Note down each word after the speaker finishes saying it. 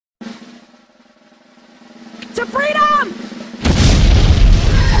To freedom!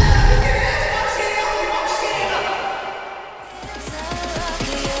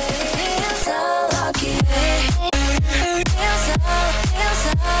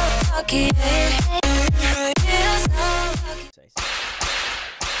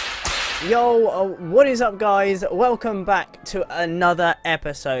 Yo, what is up guys? Welcome back to another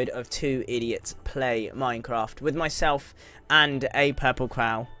episode of Two Idiots Play Minecraft with myself and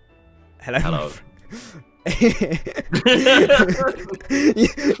APURP1ECOW. Hello. you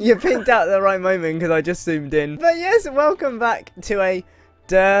picked out the right moment because I just zoomed in. But yes, welcome back to a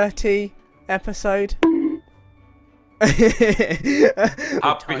dirty episode.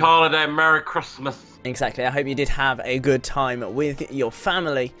 Happy holiday, Merry Christmas. Exactly, I hope you did have a good time with your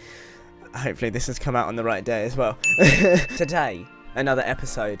family. Hopefully this has come out on the right day as well. Today, another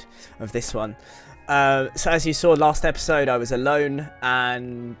episode of this one. So as you saw last episode, I was alone,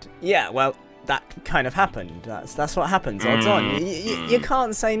 and yeah, well, that kind of happened. That's what happens. Odds on. You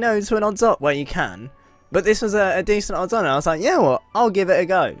can't say no to an odds on. Well, you can, but this was a decent odds on. And I was like, yeah, well, I'll give it a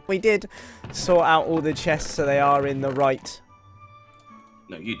go. We did sort out all the chests so they are in the right.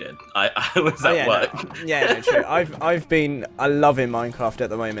 No, you did. I was at work. No, yeah, no, true. I love in Minecraft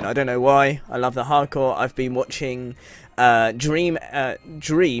at the moment. I don't know why. I love the hardcore. I've been watching Dream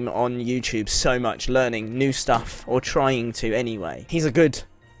on YouTube so much, learning new stuff, or trying to anyway. He's a good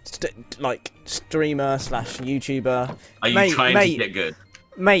streamer slash YouTuber. Are you trying to get good?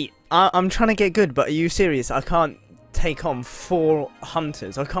 Mate, I'm trying to get good, but are you serious? I can't take on 4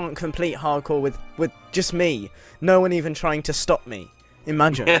 hunters. I can't complete hardcore with just me. No one even trying to stop me.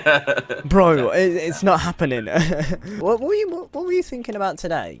 Imagine. Bro, it's not happening. What were you thinking about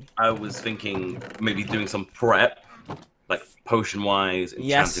today? I was thinking maybe doing some prep, like potion wise,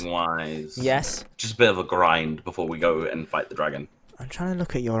 enchanting wise. Yes. Just a bit of a grind before we go and fight the dragon. I'm trying to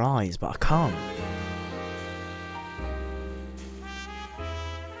look at your eyes, but I can't.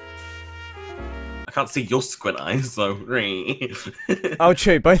 I can't see your squint eyes, so. Oh,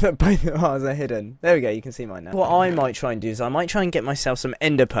 true. Both of ours are hidden. There we go. You can see mine now. What I might try and do is I might try and get myself some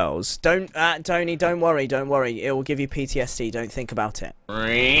ender pearls. Tony, don't worry. It will give you PTSD. Don't think about it.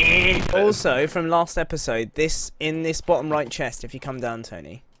 Also, from last episode, in this bottom right chest, if you come down,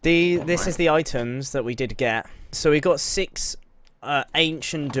 Tony, this is the items that we did get. So we got 6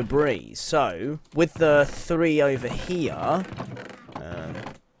 ancient debris. So with the 3 over here.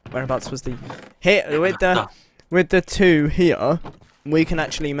 Whereabouts was the here with the 2 here, we can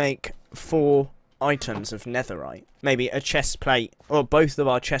actually make 4 items of netherite. Maybe a chest plate, or both of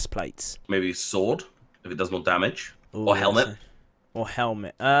our chest plates. Maybe a sword if it does more damage. Ooh, or helmet. Or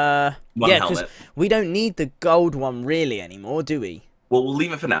helmet. One helmet. We don't need the gold one really anymore, do we? Well, we'll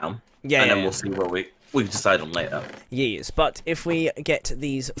leave it for now. Yeah. And then we'll see what we decide on later. Yes, but if we get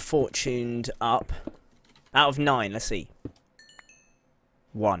these fortuned up, out of 9, let's see.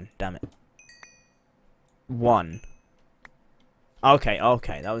 1, damn it. 1. Okay,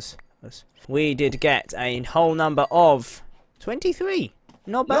 that was. We did get a whole number of 23.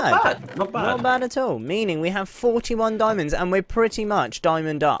 Not bad. Not bad at all. Meaning we have 41 diamonds, and we're pretty much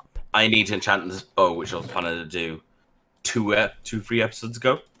diamond up. I need to enchant this bow, which I was planning to do 3 episodes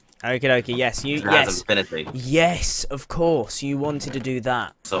ago. Okay, yes, Infinity. Yes, of course, you wanted to do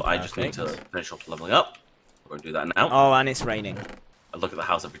that. So I just need to finish off leveling up. We're gonna do that now. Oh, and it's raining. I look at the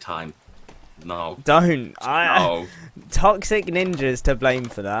house every time. No. Don't. No. Toxic Ninja's to blame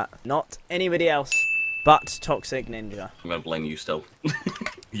for that. Not anybody else, but Toxic Ninja. I'm gonna blame you still.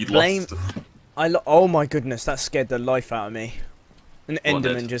 You lost. Oh my goodness, that scared the life out of me. An What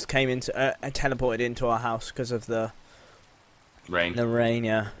Enderman did? just came into, teleported into our house because of the rain. The rain,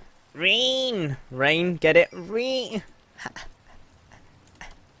 yeah. Rain, get it? Rain.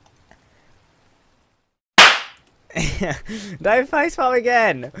 Don't facepalm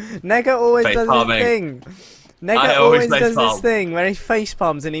again. Neko always does this thing. Neko always does this thing where he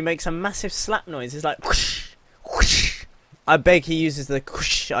facepalms and he makes a massive slap noise. It's like whoosh, whoosh. I beg he uses the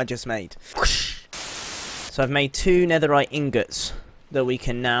whoosh I just made. Whoosh. So I've made 2 netherite ingots that we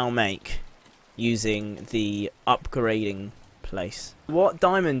can now make using the upgrading place. What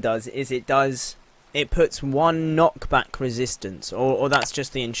diamond does is it puts 1 knockback resistance, or that's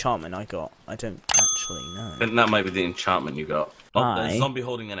just the enchantment I got. I don't actually know. And that might be the enchantment you got. Oh, there's a zombie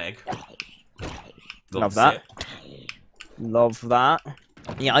holding an egg. Love that. Love that.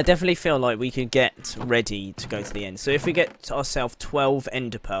 Yeah, I definitely feel like we could get ready to go to the end. So if we get ourselves 12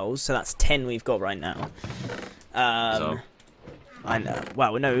 ender pearls, so that's 10 we've got right now. I know.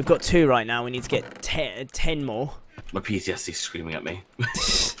 Well, no, we've got 2 right now. We need to get 10 more. My PTSD screaming at me.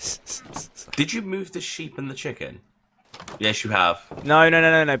 Did you move the sheep and the chicken? Yes, you have.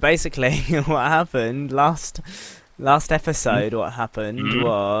 No. Basically, what happened last episode, what happened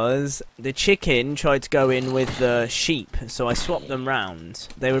was the chicken tried to go in with the sheep, so I swapped them round.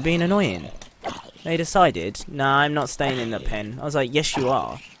 They were being annoying. They decided, nah, I'm not staying in that pen. I was like, yes, you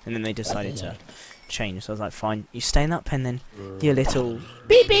are. And then they decided to change. So I was like, fine, you stay in that pen then. You little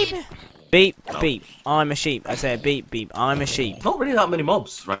beep beep. Beep beep. I'm a sheep. I said beep beep. I'm a sheep. Not really that many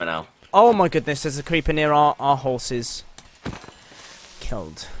mobs right now. Oh my goodness, there's a creeper near our horses.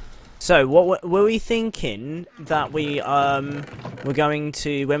 Killed. So what were we thinking that we're going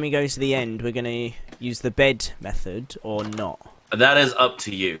to, when we go to the end, we're going to use the bed method or not? That is up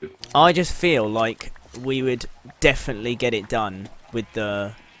to you. I just feel like we would definitely get it done with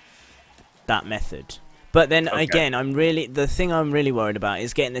that method. But then again, the thing I'm really worried about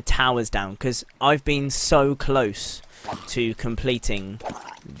is getting the towers down, because I've been so close to completing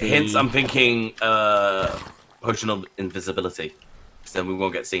Hence, I'm thinking potion of invisibility, so then we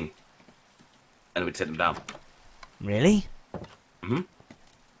won't get seen. And we take them down. Really?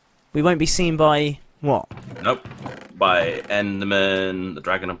 We won't be seen by what? Nope. By Enderman, the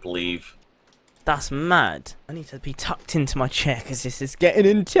dragon, I believe. That's mad. I need to be tucked into my chair because this is getting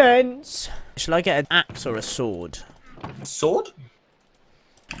intense. Shall I get an axe or a sword? Sword?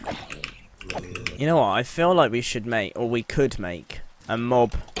 You know what? I feel like we should make, or we could make, a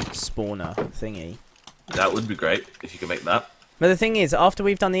mob spawner thingy. That would be great if you could make that. But the thing is, after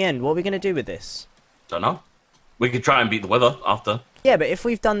we've done the end, what are we going to do with this? Don't know. We could try and beat the weather after. Yeah, but if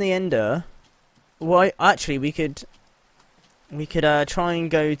we've done the ender, well, actually, we could try and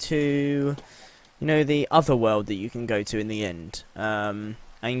go to, you know, the other world that you can go to in the end, and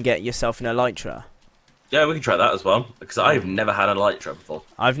get yourself an elytra. Yeah, we can try that as well, because I've never had an elytra before.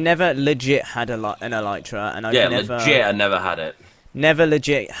 I've never legit had an elytra, and I've legit, I never had it. Never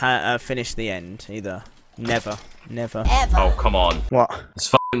legit finished the end either. Never. Ever. Oh, come on. What? This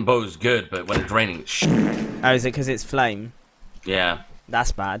fucking bow's good, but when it's raining, it's shit. Oh, is it because it's flame? Yeah.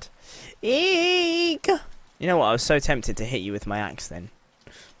 That's bad. Eek! You know what? I was so tempted to hit you with my axe then.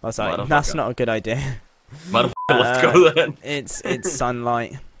 I was like, that's not a good idea. Motherfucker, let's go then. It's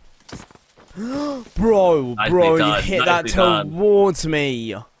sunlight. Bro, you hit that towards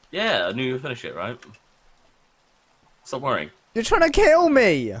me. Yeah, I knew you would finish it, right? Stop worrying. You're trying to kill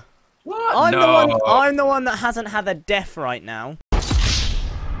me. What? I'm the one that hasn't had a death right now.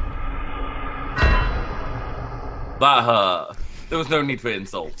 That hurt. There was no need for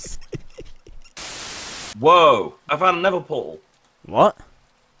insults. Whoa! I found a Nether portal. What?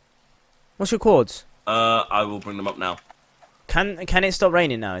 What's your chords? I will bring them up now. Can it stop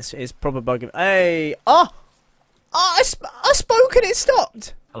raining now? It's proper bugging. Hey! Oh! I spoke and it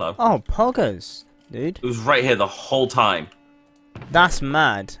stopped. Hello. Oh, poggers, dude. It was right here the whole time. That's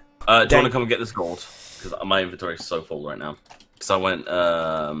mad. Do you want to come and get this gold? Because my inventory is so full right now. Because I went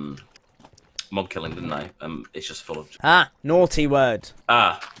mob killing, didn't I? It's just full of... Ah, naughty word.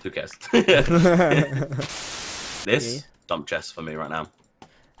 Ah, who cares? This dump chest for me right now.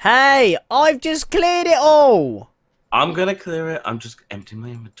 Hey, I've just cleared it all. I'm gonna clear it. I'm just emptying my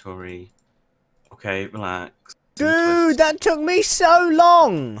inventory. Okay, relax. Dude, that took me so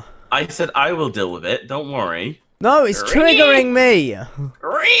long. I said I will deal with it. Don't worry. No, it's triggering me.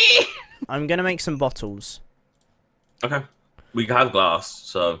 I'm gonna make some bottles. Okay. We have glass,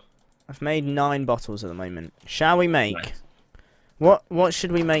 so... I've made 9 bottles at the moment. Shall we make? Nice. What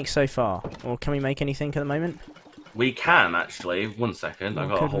should we make so far? Or can we make anything at the moment? We can, actually. 1 second. I've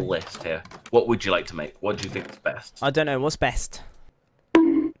got a whole list here. What would you like to make? What do you think is best? I don't know. What's best?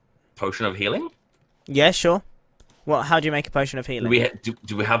 Potion of healing? Yeah, sure. What? How do you make a potion of healing?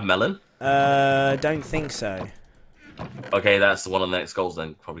 Do we have melon? Don't think so. Okay, that's one of the next goals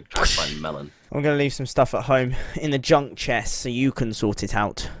then. Probably try to find melon. I'm going to leave some stuff at home in the junk chest so you can sort it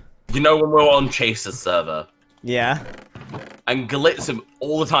out. You know when we were on Chaser's server? Yeah. And Glitzum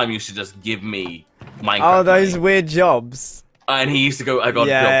all the time used to just give me Minecraft. Oh, those weird jobs. And he used to go, I got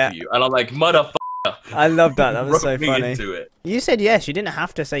a job for you. And I'm like, motherfucker. I love that. That was so funny. Into it. You said yes. You didn't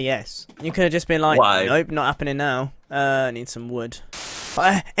have to say yes. You could have just been like, nope, not happening now. I need some wood.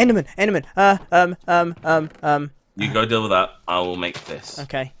 Enderman. You go deal with that. I will make this.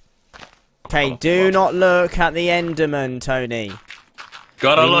 Okay. Okay, do not look at the Enderman, Tony.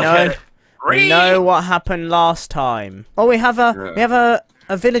 Gotta look at it. We know what happened last time. Oh, we have a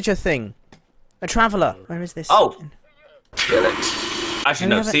villager thing. A traveller. Where is this? Oh. Kill it. Actually,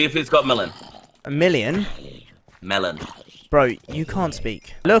 no. See if it's got melon. A million? Melon. Bro, you can't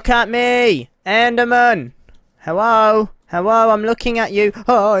speak. Look at me! Enderman! Hello? Hello, I'm looking at you.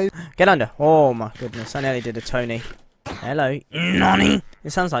 Hi. Get under. Oh my goodness, I nearly did a Tony. Hello. Nani? It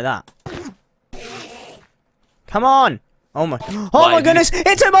sounds like that. Come on! Oh my goodness!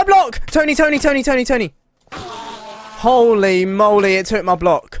 It took my block! Tony. Holy moly, it took my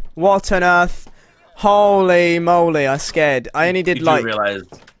block. What on earth? Holy moly, I'm scared. I only did like... You do realise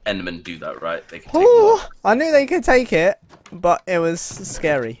Endermen do that, right? They can take blocks. I knew they could take it, but it was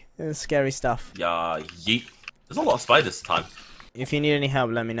scary. It was scary stuff. Yeah, yeet. There's a lot of spiders this time. If you need any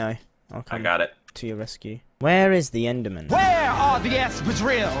help, let me know. I'll come I got it. to your rescue. Where is the Enderman? Where are the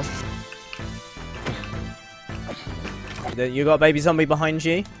espadrilles? You got a baby zombie behind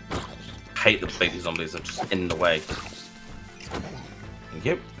you? I hate the baby zombies. They're just in the way. Thank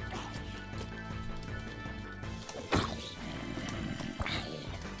you.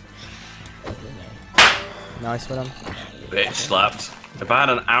 Nice one. Bitch slapped. If I had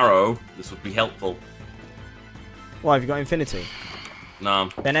an arrow, this would be helpful. Why, have you got infinity? No.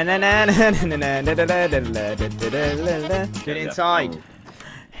 Do it inside.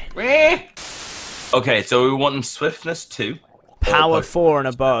 Okay, so we want swiftness 2. Power 4 and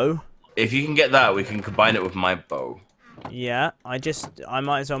a bow. If you can get that, we can combine it with my bow. Yeah, I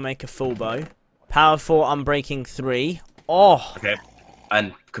might as well make a full bow. Power 4, unbreaking 3. Oh! Okay.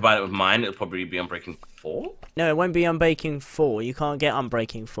 And combine it with mine, it'll probably be unbreaking 4? No, it won't be unbreaking 4. You can't get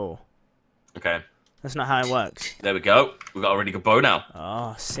unbreaking 4. Okay. That's not how it works. There we go. We've got a really good bow now.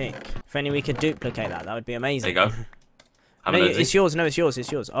 Oh, sick. If only we could duplicate that, that would be amazing. There you go. No, it's yours. No, it's yours.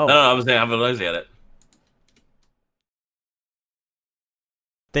 It's yours. Oh. No, I was going to have a nosy at it.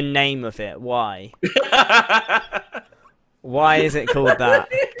 The name of it. Why? Why is it called that?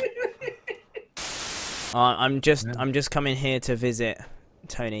 I'm just coming here to visit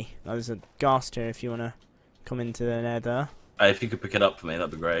Tony. There's a ghast here if you want to come into the Nether. If you could pick it up for me, that'd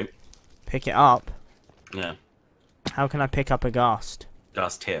be great. Pick it up? Yeah. How can I pick up a ghast?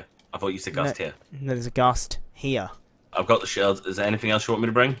 Ghast here. I thought you said ghast here. There's a ghast here. I've got the shield. Is there anything else you want me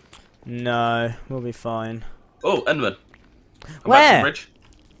to bring? No, we'll be fine. Oh, Enderman. Where? Back to the bridge.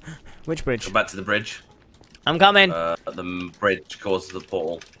 Which bridge? Go back to the bridge. I'm coming. The bridge causes the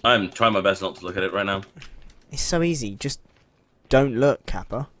portal. I'm trying my best not to look at it right now. It's so easy. Just don't look,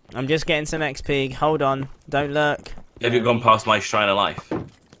 Kappa. I'm just getting some XP. Hold on. Don't look. Have you gone past my Shrine of Life?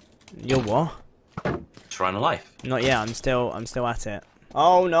 Your what? Shrine of Life. Not yet. I'm still at it.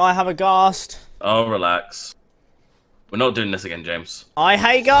 Oh no, I have a ghast. Oh, relax. We're not doing this again, James. I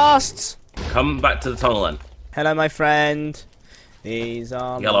hate ghasts. Come back to the tunnel then. Hello, my friend. These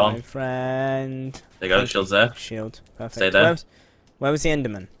are my friend. There you go. Shield's there. Shield. Perfect. Stay there. Where was the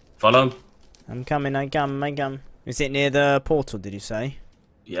Enderman? Follow. I'm coming. I come. Is it near the portal? Did you say?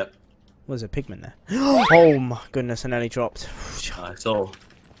 Yep. Was a pigment there? Oh my goodness! I nearly dropped. I saw.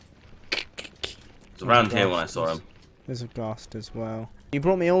 It's around here when I saw him. There's a ghast as well. You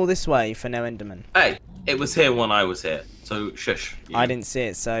brought me all this way for no Enderman. Hey, it was here when I was here, so shush. You. I didn't see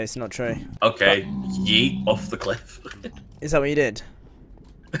it, so it's not true. Okay, yeet off the cliff. Is that what you did?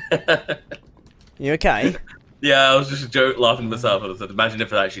 You okay? Yeah, I was just laughing to myself, and I said, imagine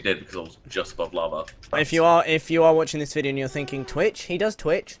if I actually did, because I was just above lava. If you are watching this video and you're thinking Twitch, he does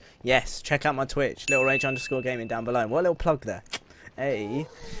Twitch. Yes, check out my Twitch, @LittleRage_gaming down below. What a little plug there. Hey.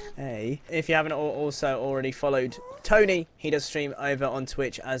 If you haven't also already followed Tony, he does stream over on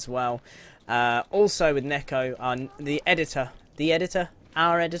Twitch as well. Also with Neko, our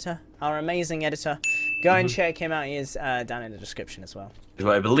amazing editor. Go and check him out. He is down in the description as well. Who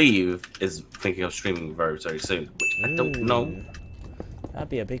I believe is thinking of streaming very, very soon, which I don't know. That'd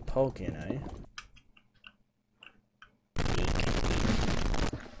be a big pog, you know.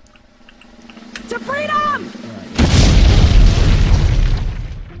 To freedom!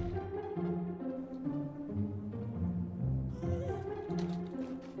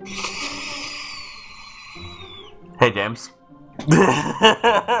 Hey, James.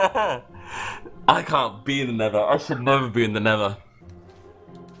 I can't be in the Nether. I should never be in the Nether.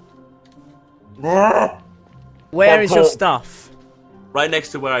 Where is your stuff? Right next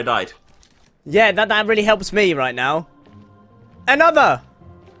to where I died. Yeah, that really helps me right now. Another!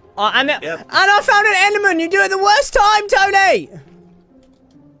 And I found an Enderman! You do it the worst time, Tony!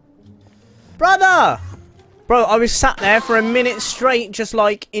 Brother! Bro, I was sat there for a minute straight, just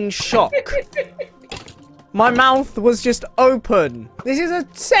like in shock. My mouth was just open. This is a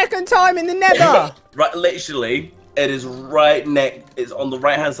second time in the Nether! Right, literally, it is right next. It's on the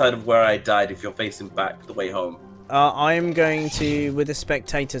right-hand side of where I died. If you're facing back the way home. I am going to, with the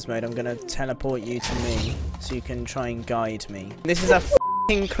spectators mode, I'm going to teleport you to me, so you can try and guide me. This is a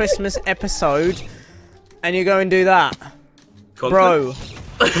f***ing Christmas episode, and you go and do that, bro.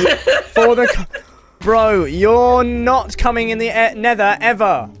 Bro, you're not coming in the Nether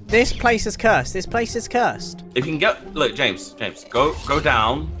ever. This place is cursed. This place is cursed. If you can get, look, James, go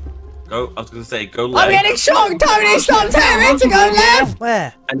down Go. I was gonna say go left. I'm getting shocked, Tony. Stop telling me to go left.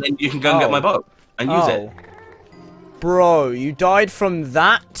 Where? And then you can go and get my bow and use it. Bro, you died from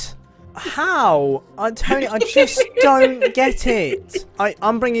that? How? Tony, I just don't get it.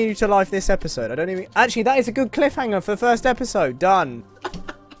 I'm bringing you to life this episode. I don't even... Actually, that is a good cliffhanger for the first episode. Done.